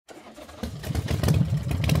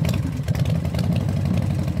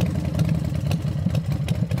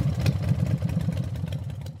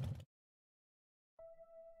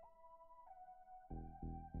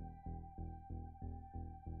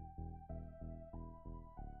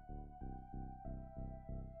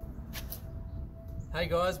Hey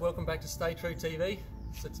guys, welcome back to StayTrue TV.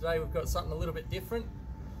 So today we've got something a little bit different.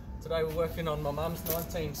 Today we're working on my mum's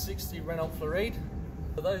 1960 Renault Floride.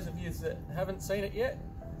 For those of you that haven't seen it yet,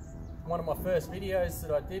 one of my first videos that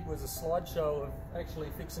I did was a slideshow of actually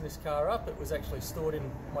fixing this car up. It was actually stored in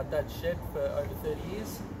my dad's shed for over 30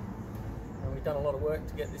 years. And we've done a lot of work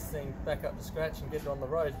to get this thing back up to scratch and get it on the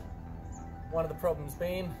road. One of the problems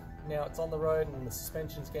being, now it's on the road and the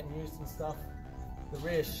suspension's getting used and stuff, the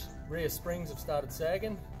rear springs have started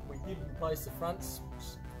sagging. We did replace the front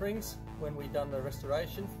springs when we done the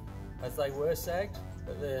restoration, as they were sagged,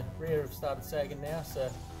 but the rear have started sagging now, so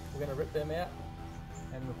we're going to rip them out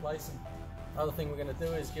and replace them. Other thing we're going to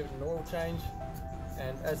do is give it an oil change,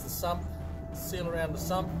 and as the sump, seal around the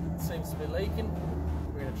sump seems to be leaking,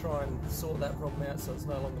 we're going to try and sort that problem out so it's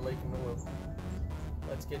no longer leaking oil.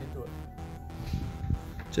 Let's get into it.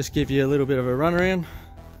 Just give you a little bit of a run around.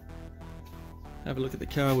 Have a look at the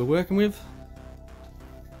car we're working with.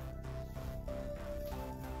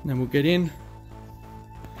 And then we'll get in,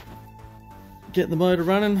 get the motor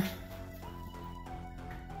running.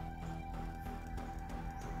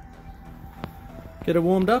 Get it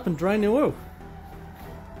warmed up and drain the oil.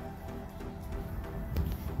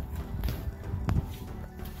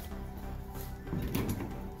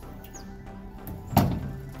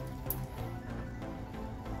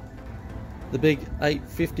 The big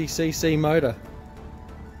 850cc motor.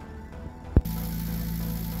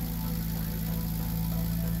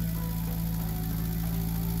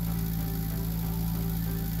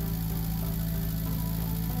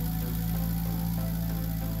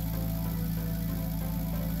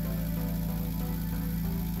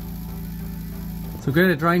 So we've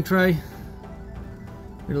got a drain tray.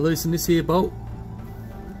 We're going to loosen this here bolt,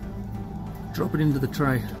 drop it into the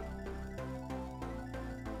tray.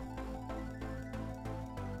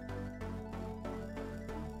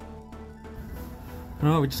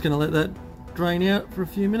 Alright, we're just going to let that drain out for a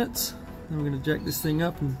few minutes. Then we're going to jack this thing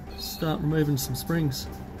up and start removing some springs.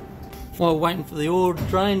 While we're waiting for the oil to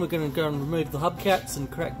drain, we're going to go and remove the hubcaps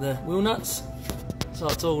and crack the wheel nuts, so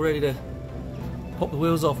it's all ready to pop the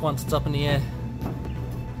wheels off once it's up in the air.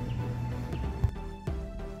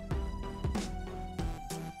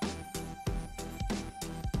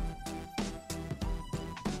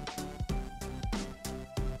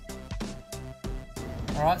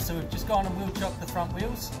 Alright, so we've just gone and wheel chopped the front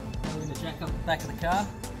wheels. Now we're going to jack up the back of the car.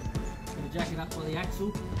 We're going to jack it up by the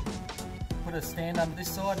axle, put a stand under this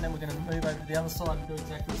side, and then we're going to move over to the other side and do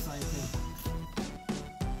exactly the same thing.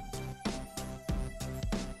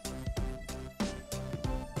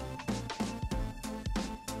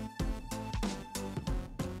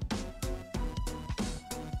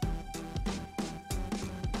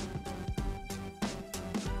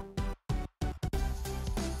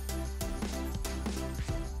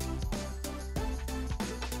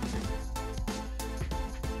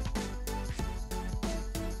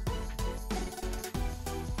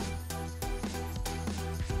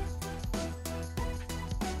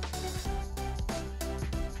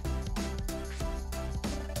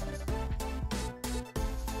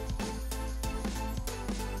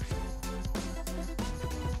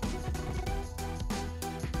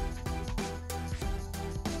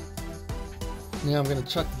 Now I'm going to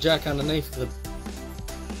chuck the jack underneath the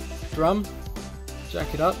drum,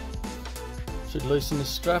 jack it up, should loosen this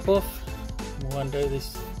strap off. We'll undo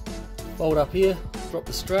this bolt up here, drop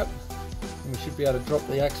the strap, and we should be able to drop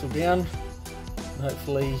the axle down and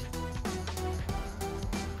hopefully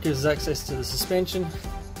gives us access to the suspension,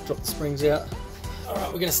 drop the springs out. Alright,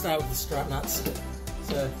 we're going to start with the strut nuts.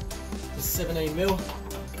 So this 17mm.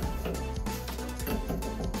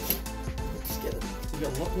 Just get it. We've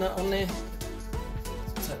got a lock nut on there.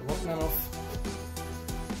 Take the lock nut off.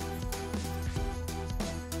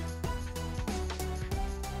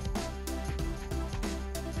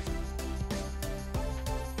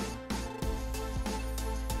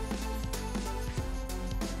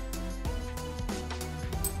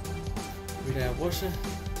 With our washer.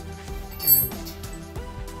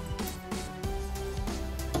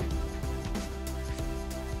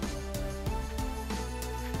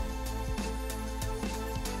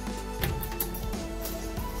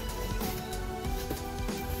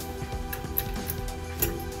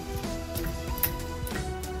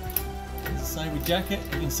 So we jack it,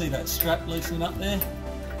 you can see that strap loosening up there,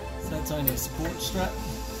 so that's only a support strap.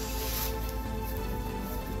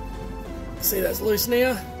 See, that's loose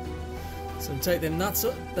now, so we take them nuts,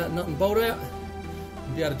 that nut and bolt out,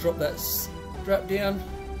 and be able to drop that strap down,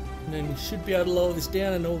 and then we should be able to lower this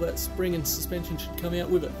down and all that spring and suspension should come out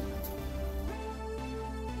with it.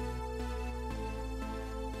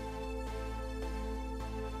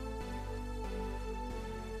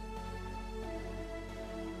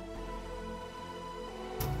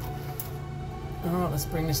 Alright, let's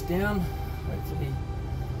bring this down. Hopefully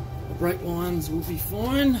the brake lines will be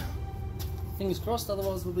fine. Fingers crossed,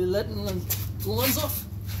 otherwise we'll be letting the lines off.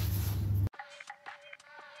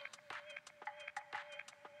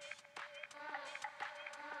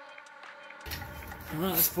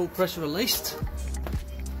 Alright, that's full pressure released.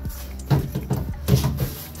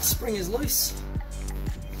 Spring is loose.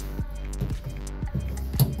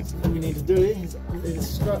 So what we need to do is undo the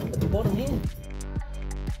strut at the bottom here.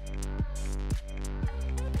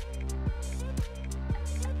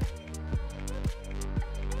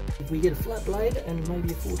 If we get a flat blade and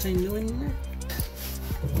maybe a 14mm in there.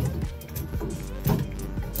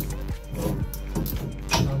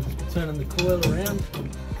 I'm just turning the coil around.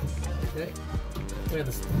 Okay, where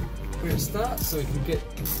it starts, so we can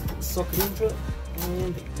get the socket into it.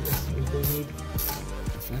 And yes, we do need a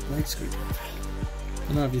flat blade screwdriver. I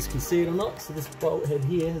don't know if you can see it or not, so this bolt head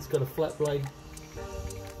here has got a flat blade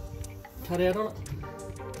cut out on it.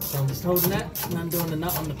 So I'm just holding that and undoing the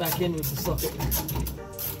nut on the back end with the socket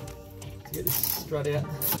to get this strut out.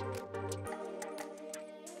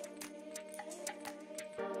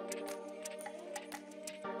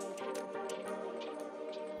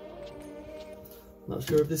 Not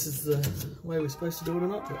sure if this is the way we're supposed to do it or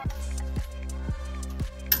not, but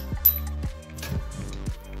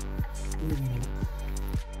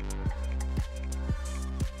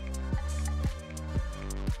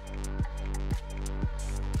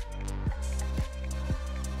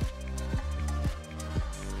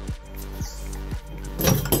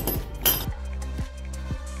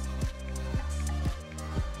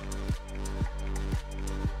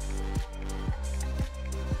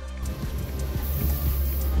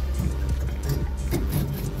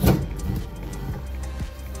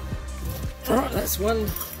alright, that's one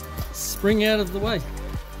spring out of the way.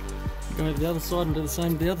 Go to the other side and do the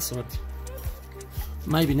same to the other side.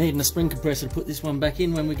 Maybe needing a spring compressor to put this one back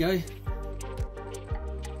in when we go.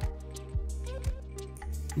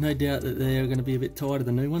 No doubt that they're going to be a bit tighter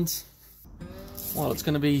than new ones. Well, it's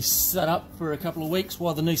going to be set up for a couple of weeks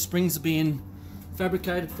while the new springs are being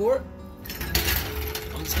fabricated for it.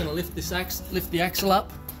 I'm just going to lift the axle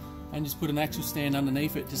up and just put an axle stand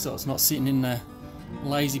underneath it, just so it's not sitting in a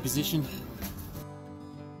lazy position.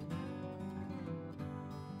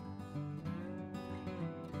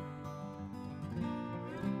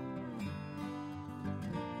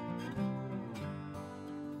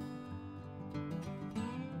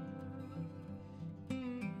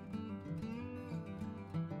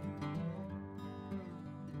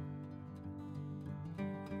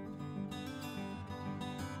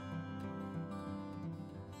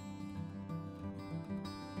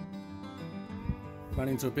 Run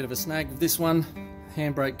into a bit of a snag with this one.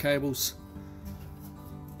 Handbrake cables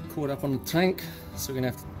caught up on the tank, so we're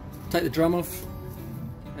going to have to take the drum off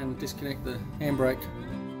and disconnect the handbrake.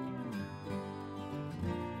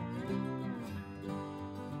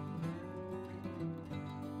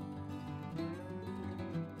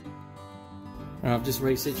 And I've just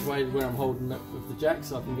resituated where I'm holding it with the jack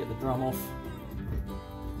so I can get the drum off.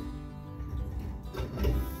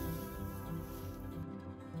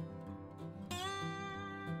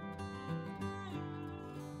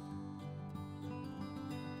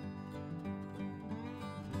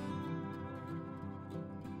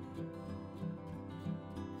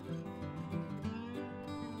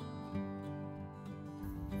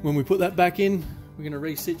 When we put that back in, we're going to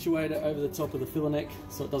resituate it over the top of the filler neck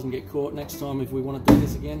so it doesn't get caught next time if we want to do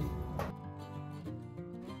this again.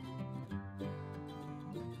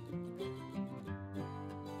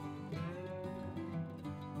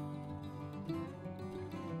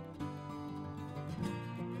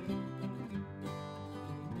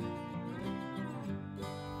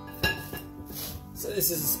 So this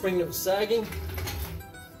is a spring that was sagging.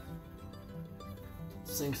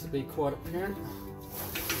 Seems to be quite apparent.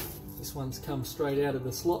 This one's come straight out of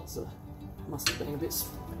the slot, so must have been a bit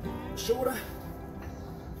shorter.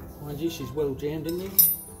 Mind you, she's well jammed in there.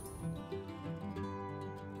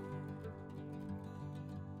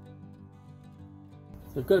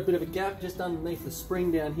 So I've got a bit of a gap just underneath the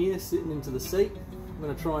spring down here, sitting into the seat. I'm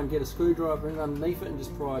going to try and get a screwdriver in underneath it and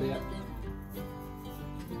just pry it out.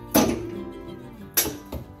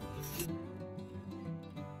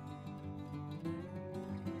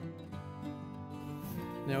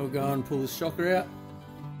 Now we'll go and pull the shocker out.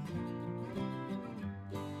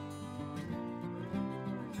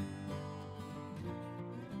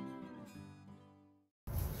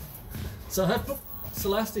 So I have put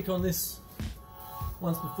elastic on this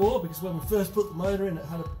once before, because when we first put the motor in, it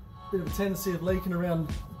had a bit of a tendency of leaking around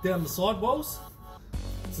down the sidewalls.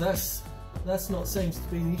 So that's not seems to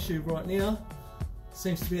be an issue right now.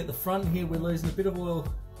 seems to be at the front here. We're losing a bit of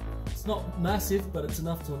oil. It's not massive, but it's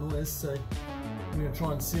enough to annoy us, so we're going to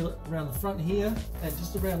try and seal it around the front here, and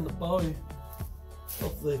just around the bow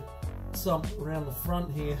of the sump around the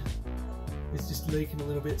front here is just leaking a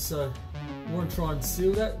little bit, so we want to try and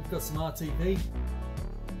seal that. We've got some RTV.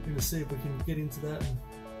 We're going to see if we can get into that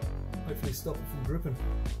and hopefully stop it from dripping.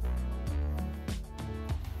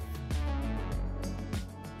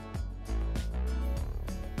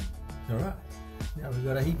 Alright, now we've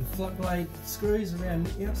got a heap of flat blade screws around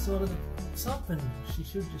the outside of the sump, and she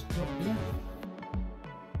should just drop down.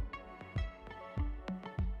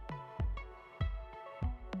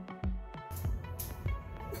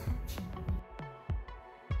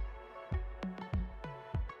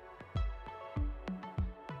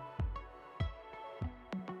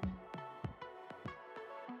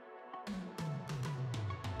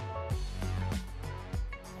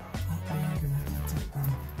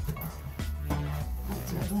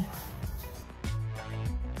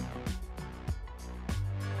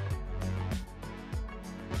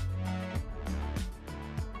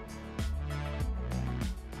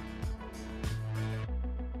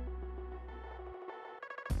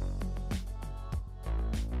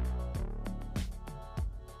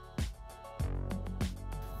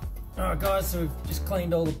 Alright guys, so we've just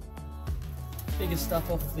cleaned all the bigger stuff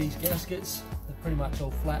off of these gaskets. They're pretty much all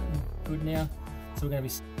flat and good now, so we're going to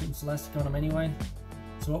be putting some elastic on them anyway.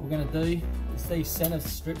 So what we're going to do is these centre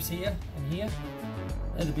strips here and here,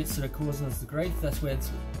 they're the bits that are causing us the grief. That's where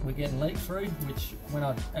we're getting leak through, which when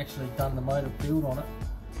I've actually done the motor build on it,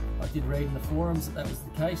 I did read in the forums that was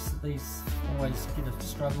the case, that these always get a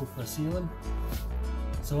struggle for sealing.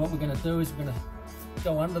 So what we're going to do is we're going to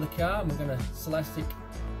go under the car and we're going to elastic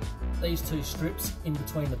these two strips in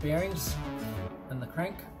between the bearings and the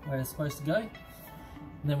crank where it's supposed to go, and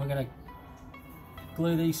then we're going to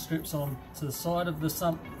glue these strips on to the side of the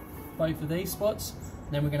sump, both of these spots,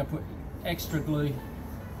 and then we're going to put extra glue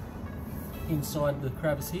inside the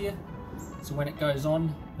crevice here, so when it goes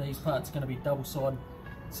on, these parts are going to be double sided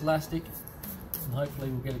elastic, and hopefully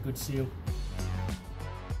we'll get a good seal.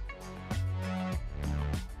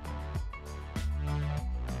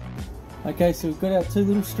 Okay, so we've got our two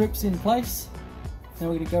little strips in place. Now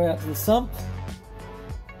we're going to go out to the sump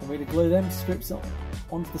and we're going to glue them strips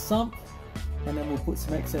onto the sump, and then we'll put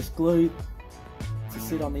some excess glue to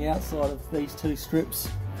sit on the outside of these two strips,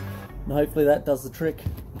 and hopefully that does the trick.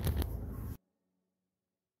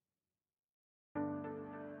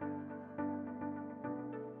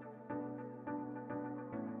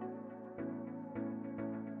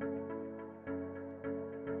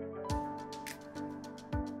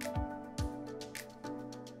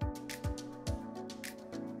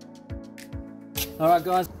 Alright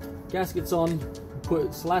guys, gasket's on,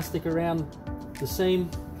 put elastic around the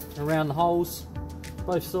seam, around the holes,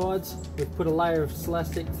 both sides. We've put a layer of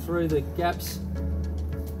elastic through the gaps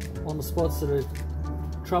on the spots that are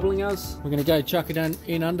troubling us. We're going to go chuck it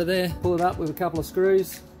in under there, pull it up with a couple of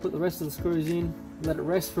screws, put the rest of the screws in, let it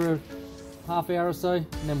rest for a half hour or so, and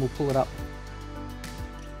then we'll pull it up.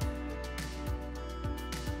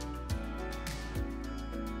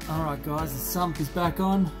 Alright guys, the sump is back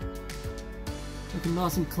on. Looking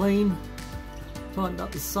nice and clean. Tightened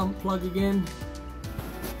up the sump plug again.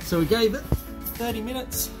 So we gave it 30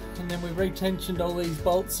 minutes and then we retensioned all these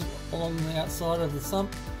bolts along the outside of the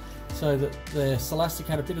sump so that the elastic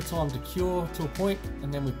had a bit of time to cure to a point,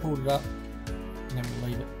 and then we pulled it up and then we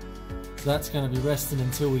leave it. So that's going to be resting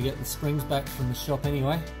until we get the springs back from the shop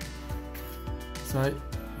anyway. So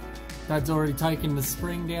Dad's already taken the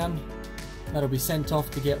spring down. That'll be sent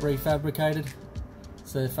off to get refabricated.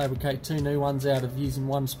 So fabricate two new ones out of using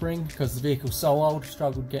one spring, because the vehicle's so old,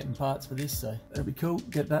 struggled getting parts for this, so that'll be cool.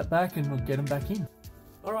 Get that back and we'll get them back in.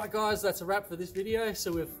 Alright guys, that's a wrap for this video.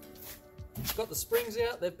 So we've got the springs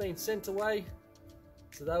out, they've been sent away,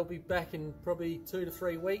 so they'll be back in probably 2 to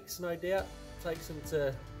 3 weeks, no doubt. Takes them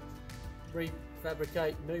to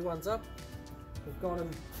refabricate new ones up. We've gone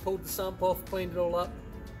and pulled the sump off, cleaned it all up,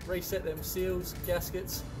 reset them seals,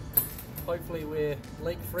 gaskets. Hopefully we're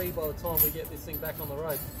leak free by the time we get this thing back on the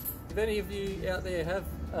road. If any of you out there have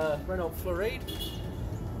Renault Floride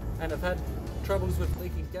and have had troubles with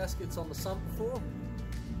leaking gaskets on the sump before,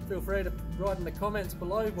 feel free to write in the comments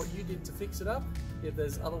below what you did to fix it up, if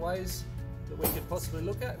there's other ways that we could possibly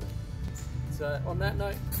look at. So on that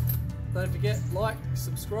note, don't forget, like,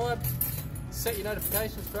 subscribe, set your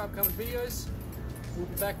notifications for upcoming videos. We'll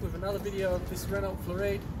be back with another video of this Renault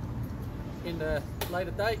Floride in a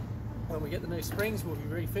later date. When we get the new springs, we'll be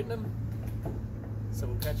refitting them. So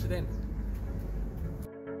we'll catch you then.